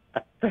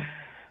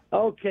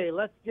 Okay,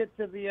 let's get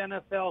to the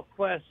NFL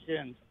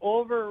questions.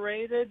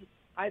 Overrated?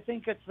 I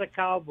think it's the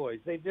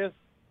Cowboys.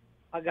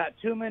 I got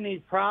too many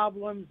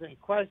problems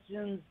and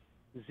questions.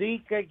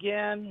 Zeke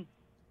again.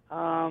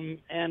 And,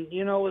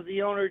 with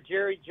the owner,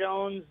 Jerry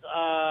Jones,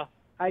 I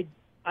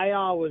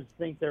always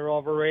think they're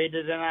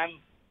overrated. And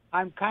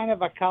I'm kind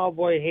of a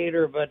Cowboy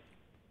hater, but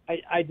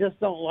I just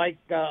don't like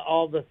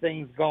all the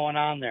things going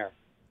on there.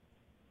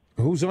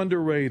 Who's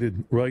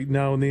underrated right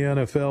now in the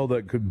NFL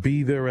that could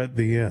be there at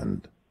the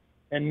end?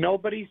 And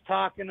nobody's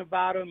talking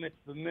about them. It's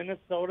the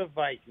Minnesota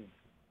Vikings.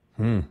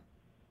 Yeah.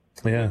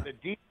 The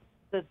defense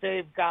that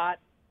they've got,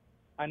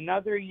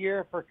 another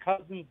year for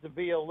Cousins to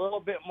be a little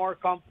bit more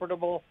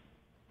comfortable.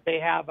 They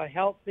have a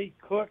healthy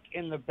Cook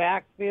in the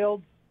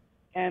backfield,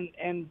 and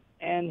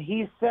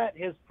he set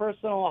his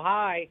personal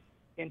high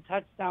in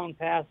touchdown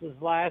passes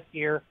last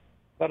year.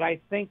 But I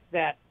think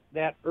that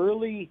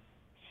early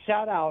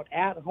shutout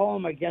at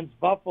home against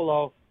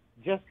Buffalo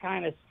just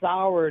kind of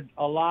soured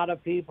a lot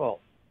of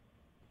people.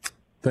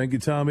 Thank you,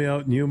 Tommy,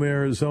 out in Yuma,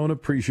 Arizona.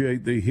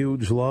 Appreciate the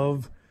huge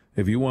love.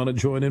 If you want to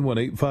join in,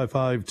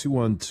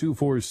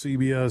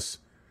 1-855-212-4CBS.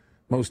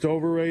 Most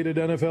overrated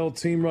NFL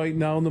team right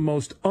now and the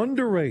most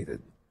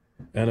underrated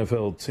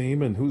NFL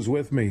team. And who's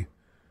with me?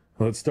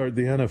 Let's start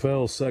the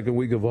NFL second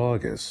week of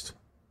August.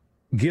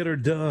 get her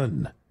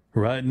done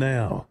right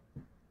now.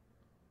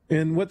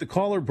 And what the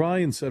caller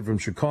Brian said from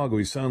Chicago,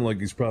 he sounded like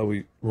he's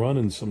probably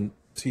running some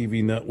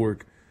TV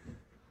network,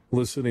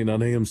 listening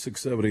on AM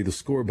 670. The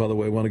Score, by the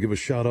way, I want to give a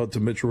shout-out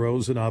to Mitch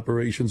Rosen,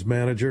 operations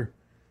manager.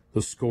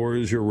 The Score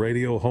is your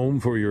radio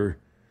home for your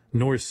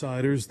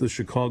Northsiders, the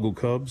Chicago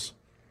Cubs.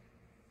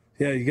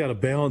 Yeah, you got to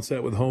balance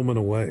that with home and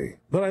away.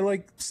 But I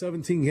like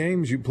 17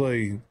 games. You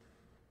play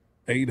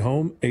 8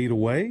 home, 8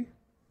 away,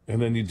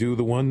 and then you do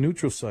the one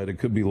neutral site. It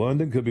could be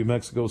London, could be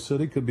Mexico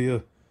City, could be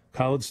a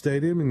college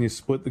stadium, and you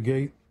split the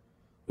gate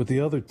with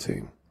the other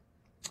team.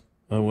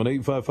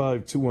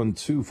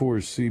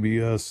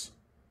 1-855-212-4CBS.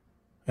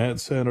 At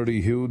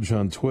Saturday Huge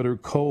on Twitter.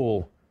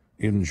 Cole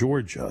in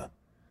Georgia.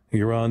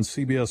 You're on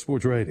CBS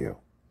Sports Radio.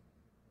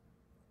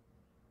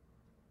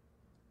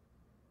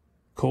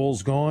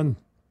 Cole's gone.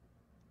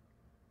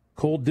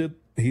 Cole did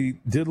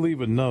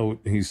leave a note.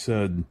 He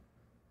said,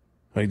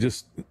 I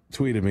just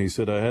tweeted me. He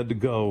said, I had to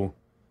go.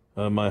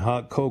 My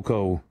hot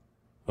cocoa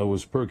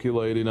was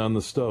percolating on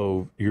the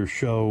stove. Your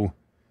show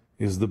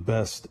is the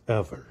best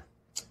ever.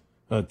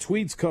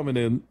 Tweets coming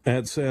in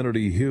at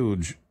Saturday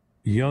Huge.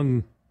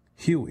 Young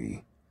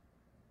Huey,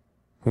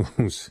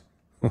 who's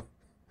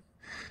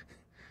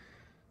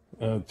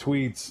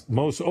tweets,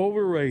 most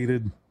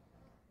overrated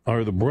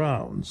are the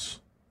Browns.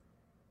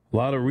 A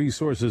lot of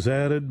resources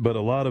added, but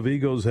a lot of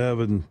egos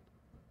having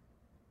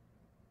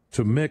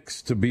to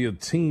mix to be a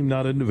team,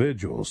 not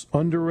individuals.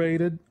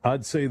 Underrated,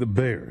 I'd say the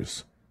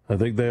Bears. I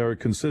think they are a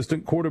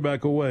consistent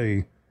quarterback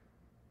away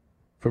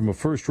from a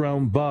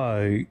first-round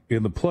bye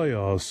in the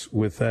playoffs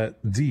with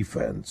that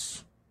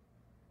defense.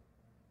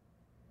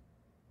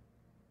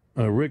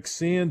 Rick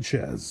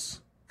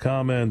Sanchez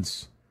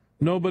comments,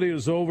 nobody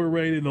is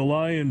overrating the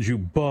Lions, you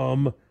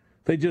bum.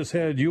 They just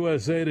had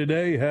USA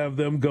Today have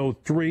them go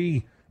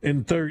 3-13.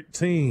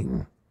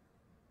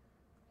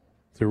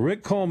 Did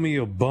Rick call me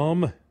a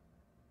bum?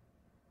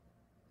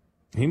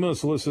 He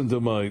must listen to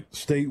my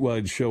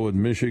statewide show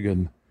in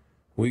Michigan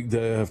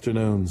weekday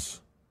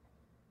afternoons.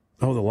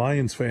 Oh, the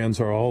Lions fans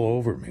are all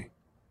over me.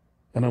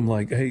 And I'm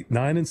like, hey,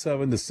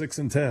 9-7 to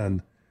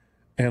 6-10,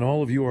 and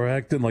all of you are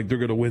acting like they're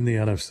going to win the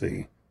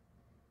NFC.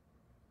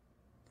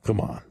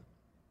 Come on.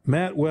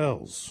 Matt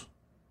Wells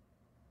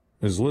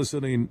is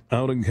listening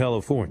out in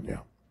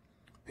California.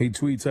 He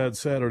tweets out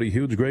Saturday,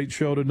 huge, great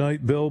show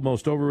tonight, Bill.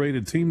 Most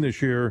overrated team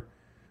this year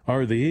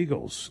are the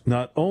Eagles.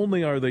 Not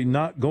only are they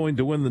not going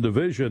to win the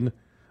division,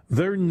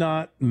 they're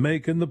not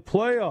making the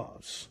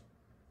playoffs.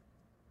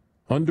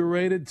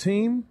 Underrated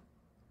team?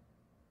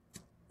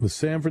 The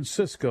San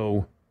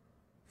Francisco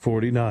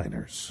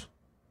 49ers.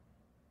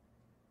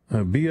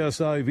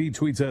 BSIV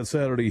tweets out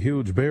Saturday,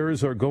 huge.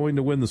 Bears are going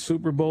to win the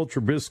Super Bowl.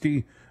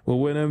 Trubisky will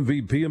win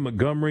MVP, and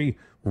Montgomery,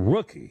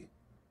 Rookie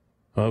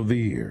of the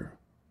Year.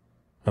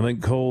 I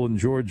think Cole in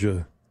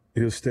Georgia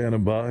is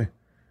standing by.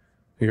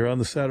 You're on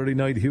the Saturday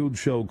Night Huge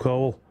show,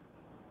 Cole.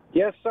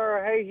 Yes,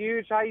 sir. Hey,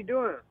 Huge. How you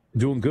doing?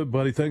 Doing good,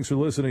 buddy. Thanks for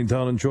listening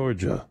down in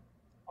Georgia.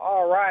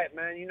 All right,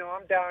 man. You know,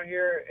 I'm down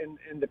here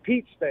in the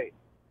Peach State.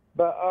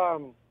 But,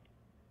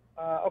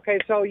 okay,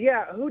 so,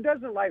 yeah, who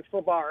doesn't like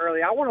football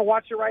early? I want to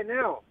watch it right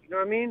now. You know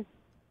what I mean?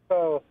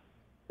 So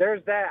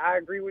there's that. I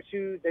agree with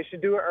you. They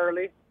should do it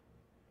early.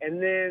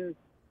 And then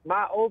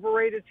my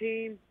overrated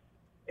team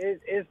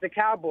is the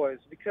Cowboys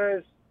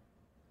because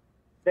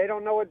they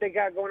don't know what they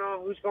got going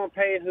on, who's going to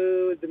pay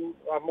who,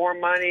 more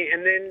money.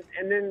 And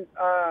then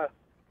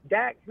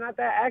Dak's not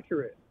that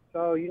accurate.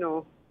 So, you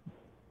know,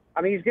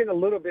 I mean, he's getting a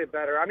little bit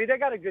better. I mean, they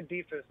got a good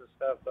defense and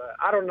stuff, but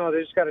I don't know.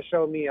 They just got to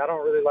show me. I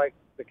don't really like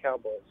the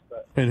Cowboys.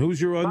 But and who's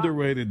your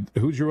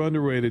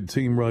underrated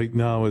team right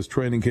now as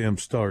training camp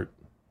start?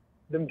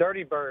 Them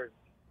Dirty Birds.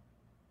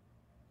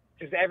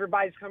 Because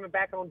everybody's coming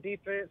back on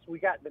defense. We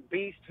got the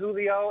beast,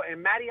 Julio,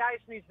 and Matty Ice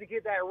needs to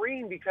get that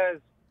ring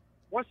because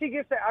once he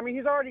gets that, I mean,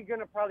 he's already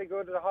going to probably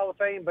go to the Hall of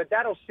Fame, but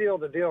that'll seal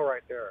the deal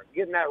right there,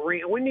 getting that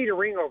ring. And we need a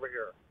ring over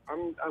here.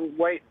 I'm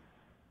waiting.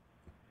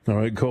 All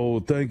right,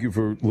 Cole, thank you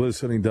for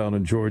listening down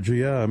in Georgia.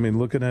 Yeah, I mean,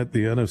 looking at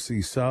the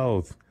NFC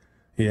South,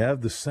 you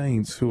have the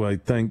Saints, who I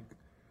think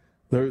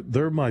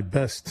they're my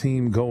best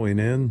team going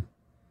in.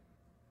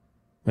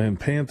 And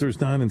Panthers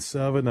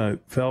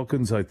 9-7.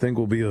 Falcons, I think,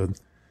 will be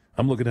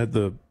I'm looking at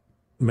the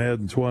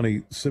Madden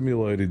 20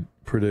 simulated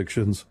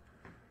predictions.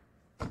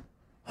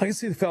 I can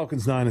see the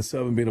Falcons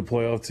 9-7 being a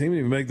playoff team. If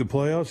you make the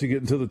playoffs, you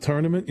get into the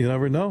tournament, you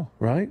never know,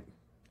 right?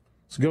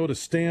 Let's go to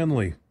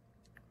Stanley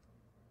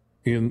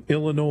in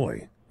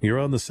Illinois. You're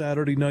on the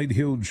Saturday Night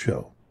Huge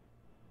show.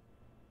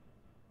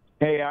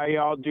 Hey, how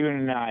y'all doing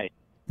tonight?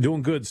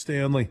 Doing good,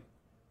 Stanley.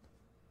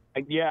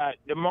 Yeah,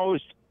 the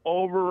most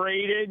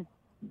overrated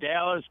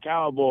Dallas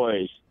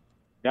Cowboys.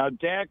 Now,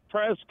 Dak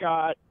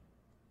Prescott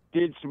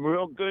did some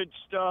real good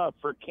stuff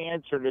for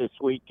cancer this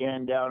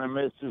weekend down in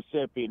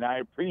Mississippi, and I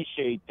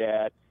appreciate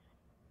that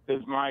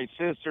because my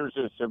sister's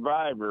a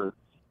survivor.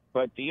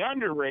 But the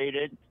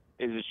underrated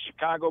is the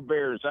Chicago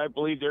Bears. I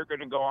believe they're going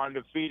to go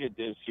undefeated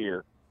this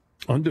year.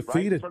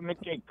 Undefeated? Right from the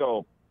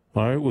get-go.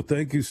 All right, well,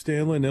 thank you,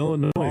 Stanley in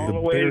Illinois. All the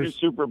way to the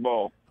Super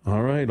Bowl.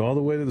 All right, all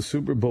the way to the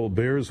Super Bowl.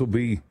 Bears will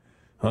be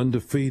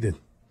undefeated.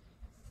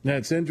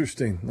 That's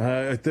interesting.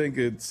 I think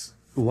it's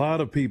a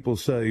lot of people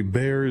say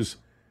Bears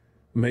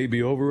may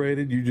be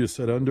overrated. You just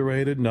said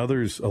underrated, and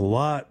others a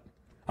lot.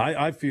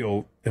 I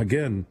feel,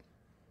 again,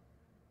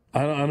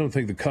 I don't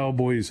think the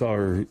Cowboys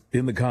are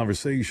in the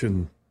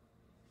conversation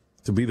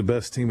to be the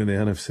best team in the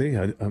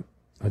NFC.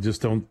 I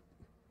just don't.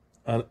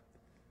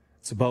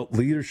 It's about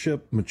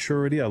leadership,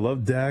 maturity. I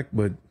love Dak,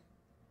 but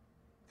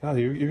God,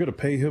 you're going to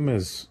pay him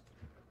as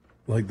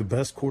like the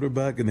best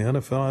quarterback in the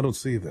NFL? I don't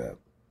see that.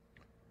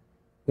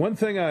 One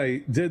thing I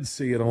did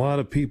see, and a lot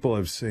of people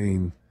have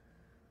seen,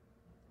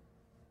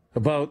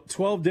 about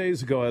 12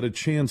 days ago, I had a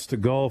chance to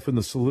golf in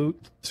the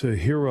Salute to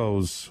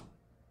Heroes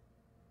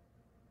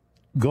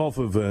golf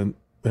event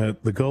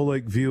at the Gull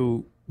Lake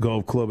View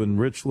Golf Club in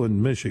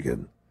Richland,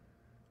 Michigan.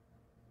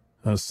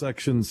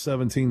 Section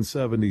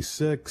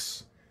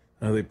 1776.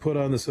 They put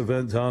on this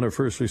event to honor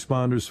first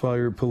responders,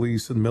 fire,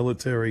 police, and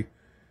military.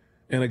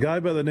 And a guy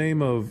by the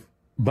name of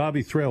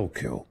Bobby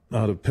Threlkill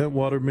out of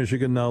Pentwater,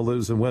 Michigan, now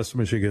lives in West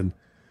Michigan,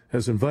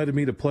 has invited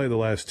me to play the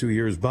last 2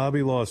 years.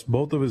 Bobby lost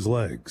both of his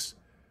legs.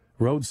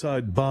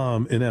 Roadside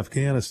bomb in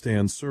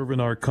Afghanistan, serving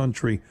our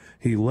country.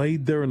 He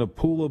laid there in a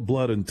pool of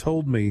blood and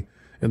told me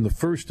in the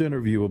first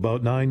interview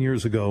about 9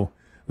 years ago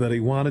that he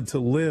wanted to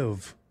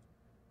live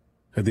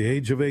at the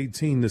age of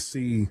 18 to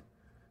see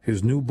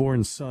his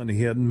newborn son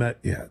he hadn't met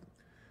yet.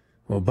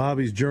 Well,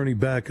 Bobby's journey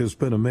back has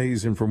been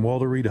amazing, from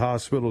Walter Reed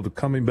Hospital to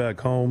coming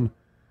back home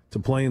to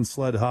playing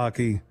sled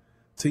hockey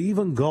to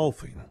even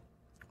golfing.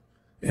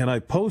 And I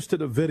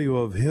posted a video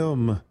of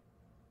him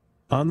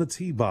on the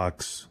tee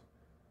box,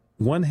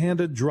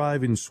 one-handed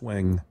driving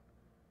swing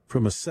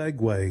from a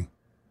Segway,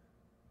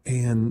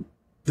 and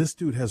this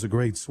dude has a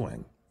great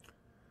swing.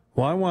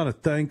 Well, I want to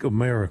thank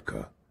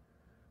America.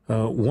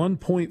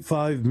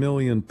 1.5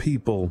 million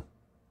people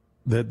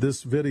that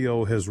this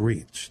video has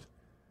reached.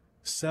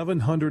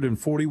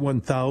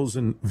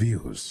 741,000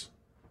 views.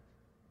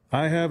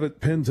 I have it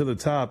pinned to the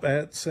top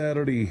at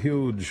Saturday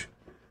Huge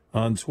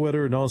on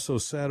Twitter, and also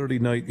Saturday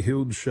Night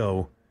Huge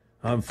Show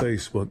on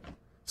Facebook.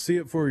 See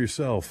it for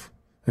yourself.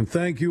 And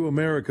thank you,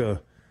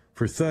 America,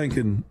 for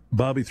thanking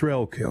Bobby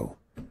Threlkill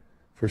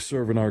for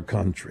serving our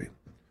country.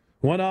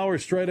 1 hour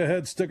straight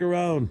ahead. Stick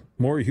around.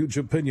 More Huge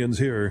Opinions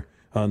here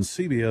on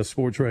CBS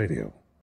Sports Radio.